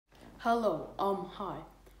Hello, hi.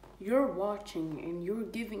 You're watching and you're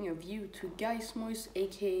giving a view to Guys Moist,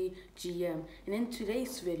 aka GM. And in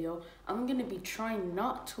today's video, I'm gonna be trying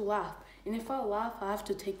not to laugh. And if I laugh, I have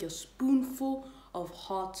to take a spoonful of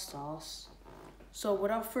hot sauce. So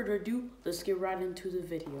without further ado, let's get right into the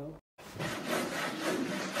video.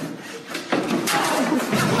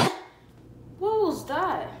 What was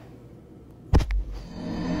that?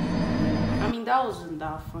 I mean, that wasn't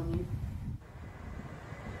that funny.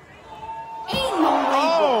 Ain't no way,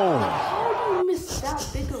 bro. How do you miss that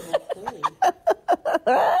big of a hole?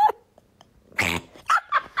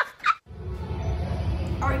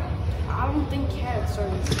 Alright, I don't think cats are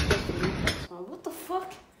what the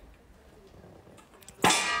fuck?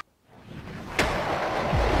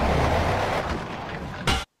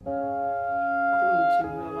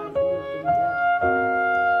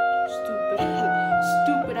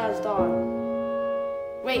 Stupid ass dog.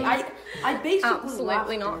 Wait, I basically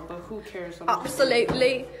absolutely not. There, but who cares?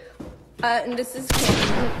 Absolutely. And this is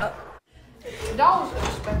That was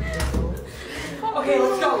expected. Okay,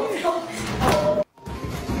 let's go.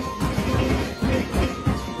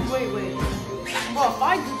 Wait. Bro, if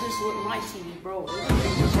I did this with my TV, bro.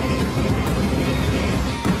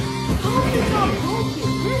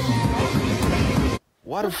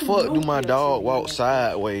 Why the fuck do my dog walk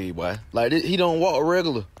sideways, boy? Like, he don't walk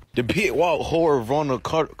regular. The pit walk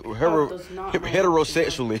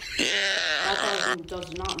heterosexually. That dog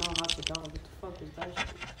does not know how to dog. What the fuck is that shit?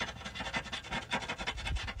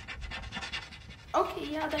 Okay,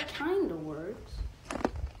 yeah, that kind of works.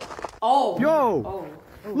 Oh. Yo. Oh.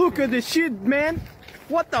 Okay. Look at the shit, man.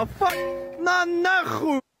 What the fuck? Nah, Do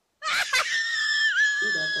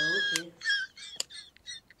that though, okay.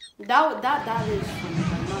 That is funny.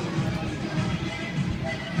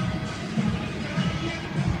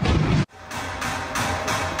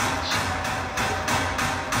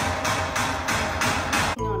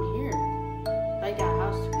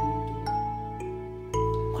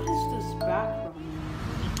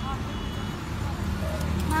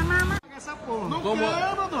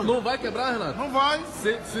 Não vai quebrar, Renato? Não vai.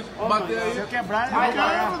 Se bater aí... Se eu quebrar, não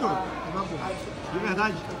quebra, doido. De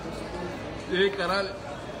verdade. Ei, caralho.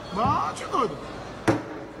 Bate, doido.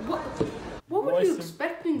 What were you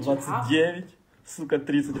expecting to happen? 29, сука,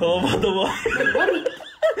 30. Голова.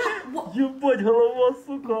 Ебать, голова,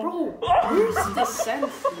 сука. Bro, where's the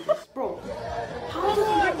sense in this, bro? How does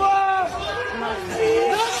it... God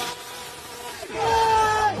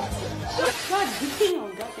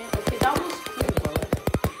damn. Okay, that was cool, bro.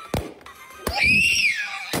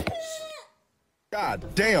 God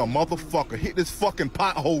damn, motherfucker. Hit this fucking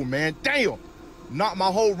pothole, man. Damn. Knock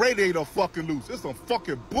my whole radiator fucking loose. It's some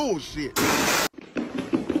fucking bullshit.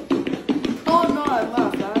 Oh no, I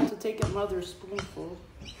laughed. I had to take another spoonful.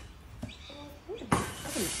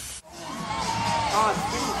 Oh, it's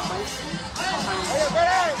pretty spicy.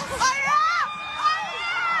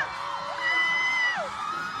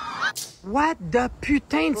 What the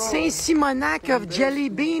putain de Saint-Simonac of Jelly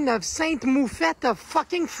Bean of Sainte Moufette of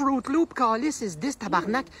fucking Fruit Loop Calice is this,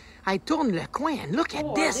 tabarnak? I tourne le coin and look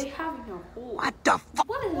at this. What the fuck?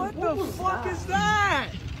 What the fuck is that?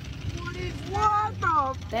 What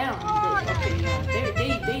the Damn,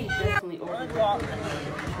 they definitely overdo.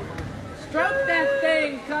 Stroke that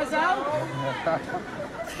thing, cuzzo!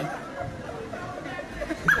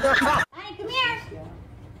 Hey, come here!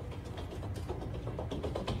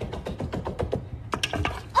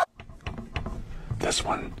 This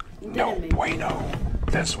one, no bueno.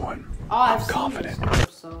 This one, I'm confident.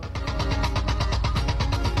 So.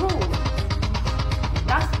 Bro,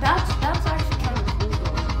 that's actually kind of cool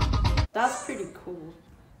though. That's pretty cool.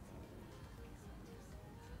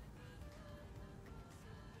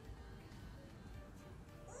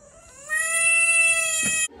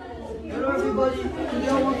 Hello everybody, today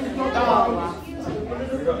I want to talk about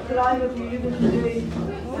the climate we live in today,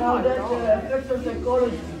 and how that affects our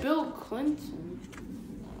psychology. Bill Clinton.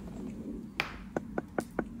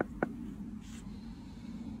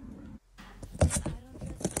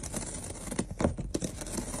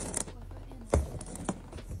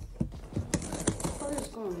 What is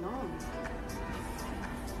going on?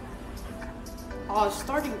 Oh, it's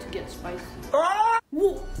starting to get spicy. Whoa!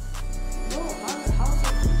 Whoa, how's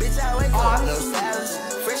it?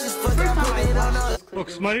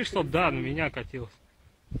 Только смотри, чтоб, да, на меня катился.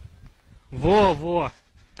 Во!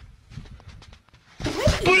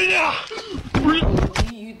 Бля!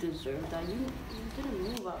 You deserve that. You didn't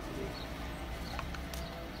move out here.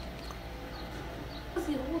 How does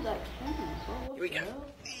he hold that camera, bro? What Here we the go. hell?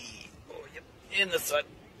 Oh, yep. In the sun.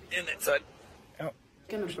 In that sun. Oh.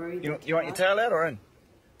 Gonna breathe. You want your tail out or in?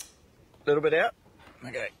 A little bit out?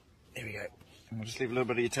 Okay. There we go. And we'll just leave a little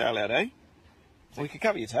bit of your tail out, eh? Or you can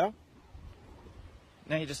cover your tail.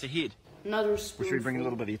 Now you're just a head. Another Or should we bring a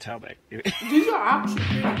little bit of your tail back? These are actually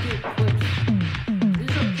pretty good clips.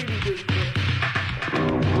 These are pretty good clips.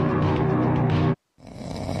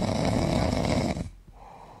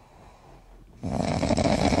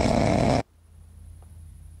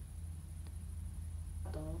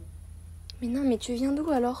 Mais non, mais tu viens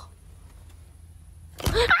d'où alors?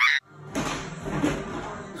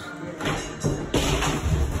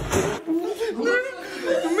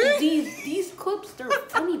 These clips, they're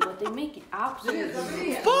funny, but they make it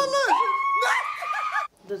absolutely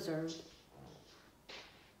deserved.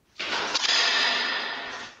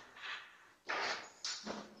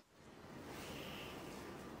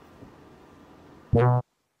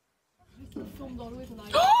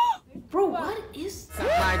 Bro, what is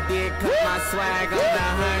that? My dick, cut my swag on the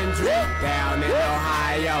 100. Down in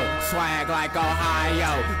Ohio, swag like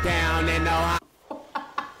Ohio. Down in Ohio.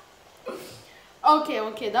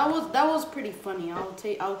 Okay, that was pretty funny. I'll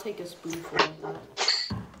take a spoonful of that.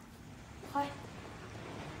 What?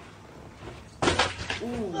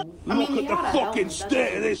 Ooh. Look at the fucking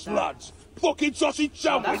state of this, lads. Fucking sausage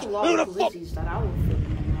sandwich. That's a lot Who of the fuck? glizzies that I will fit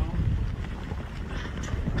in my mouth.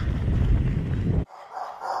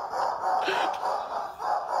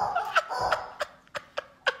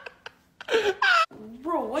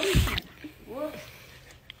 Bro, what is that? What?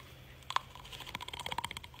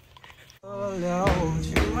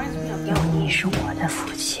 Reminds me of that. 你是我的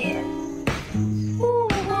福气。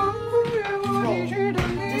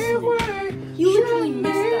 You literally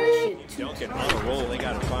missed that shit too. Duncan on a roll. They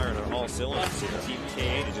got a firing on all cylinders. Team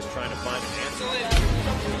K8 is just trying to find an answer.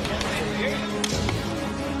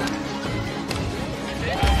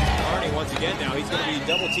 Arnie once again now. He's going to be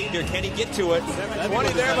double teamed here. Can he get to it?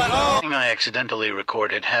 20 there, but oh! I accidentally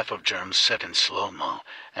recorded half of Germ's set in slow-mo,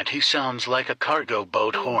 and he sounds like a cargo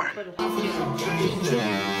boat horn.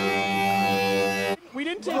 We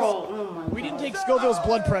didn't take Scoville's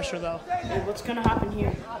blood pressure though. Hey, what's gonna happen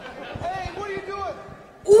here?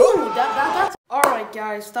 Ooh, that's alright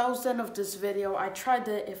guys, that was the end of this video. I tried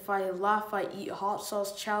the if I laugh I eat hot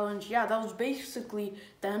sauce challenge. Yeah, that was basically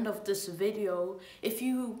the end of this video. If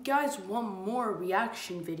you guys want more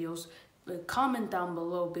reaction videos, comment down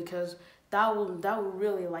below, because that will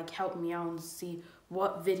really like help me out and see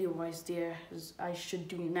what video ideas I should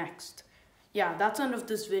do next. Yeah, that's the end of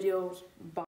this video. Bye.